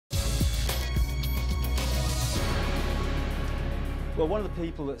Well, one of the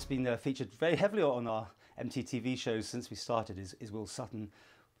people that's been featured very heavily on our MTTV shows since we started is Will Sutton,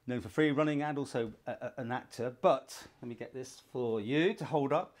 known for free running and also an actor. But let me get this for you to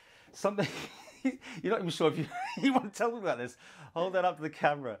hold up. Something you're not even sure if you want to tell me about this. Hold that up to the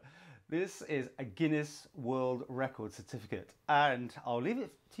camera. This is a Guinness World Record certificate, and I'll leave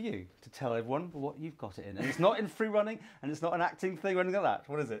it to you to tell everyone what you've got it in. And it's not in free running, and it's not an acting thing or anything like that.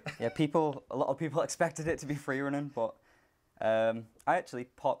 What is it? Yeah, a lot of people expected it to be free running, but I actually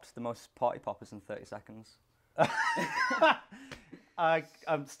popped the most party poppers in 30 seconds.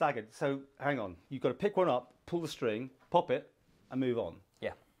 I'm staggered. So hang on, you've got to pick one up, pull the string, pop it, and move on.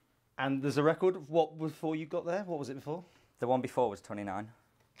 Yeah. And there's a record of what before you got there? What was it before? The one before was 29.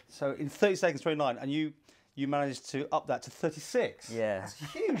 So in 30 seconds, 29, and you managed to up that to 36. Yeah. That's a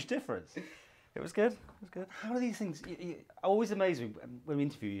huge difference. It was good. It was good. How do these things? Always amaze me when we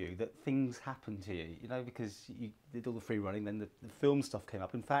interview you that things happen to you. You know, because you did all the free running, then the film stuff came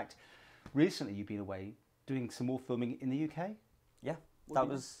up. In fact, recently you've been away doing some more filming in the UK. Yeah, it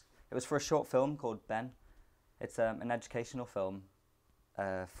was for a short film called Ben. It's an educational film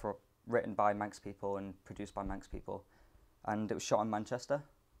written by Manx people and produced by Manx people, and it was shot in Manchester.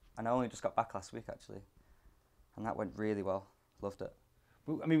 And I only just got back last week actually, and that went really well. Loved it.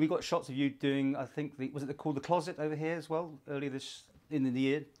 Well, I mean, we got shots of you doing, I think, was it called The Closet over here as well, earlier in the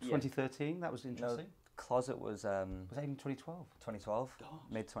year 2013? Yeah. That was interesting. No, Closet was that in 2012? 2012,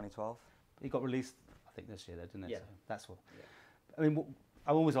 mid-2012. It got released, I think, this year, though, didn't it? Yeah. So that's what. Yeah. I mean,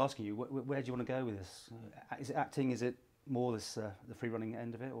 I'm always asking you, where do you want to go with this? Is it acting? Is it more this the free running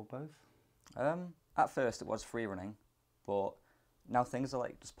end of it, or both? At first, it was free running, but now things are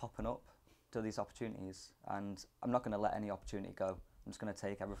like just popping up to these opportunities, and I'm not going to let any opportunity go. I'm just going to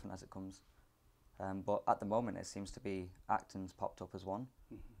take everything as it comes. But at the moment, it seems to be acting's popped up as one,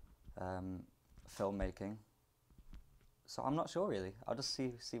 filmmaking. So I'm not sure really. I'll just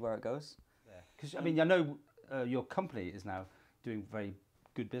see where it goes. Because I mean, I know your company is now doing very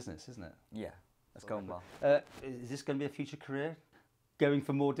good business, isn't it? Yeah, it's going well. Is this going to be a future career? Going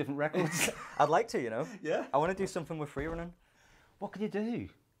for more different records? I'd like to, you know. Yeah. I want to do something with free running. What can you do?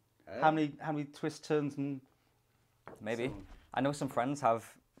 How many twists, turns, and maybe? So I know some friends have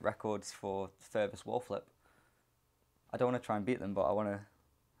records for furthest wall flip. I don't want to try and beat them, but I want to.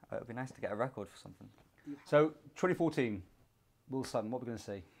 It'd be nice to get a record for something. So 2014, Will Sutton. What are we going to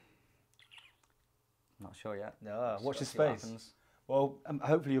see? Not sure yet. No, watch this space. Well,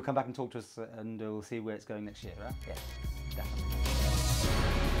 hopefully you'll come back and talk to us, and we'll see where it's going next year, right? Yeah, definitely.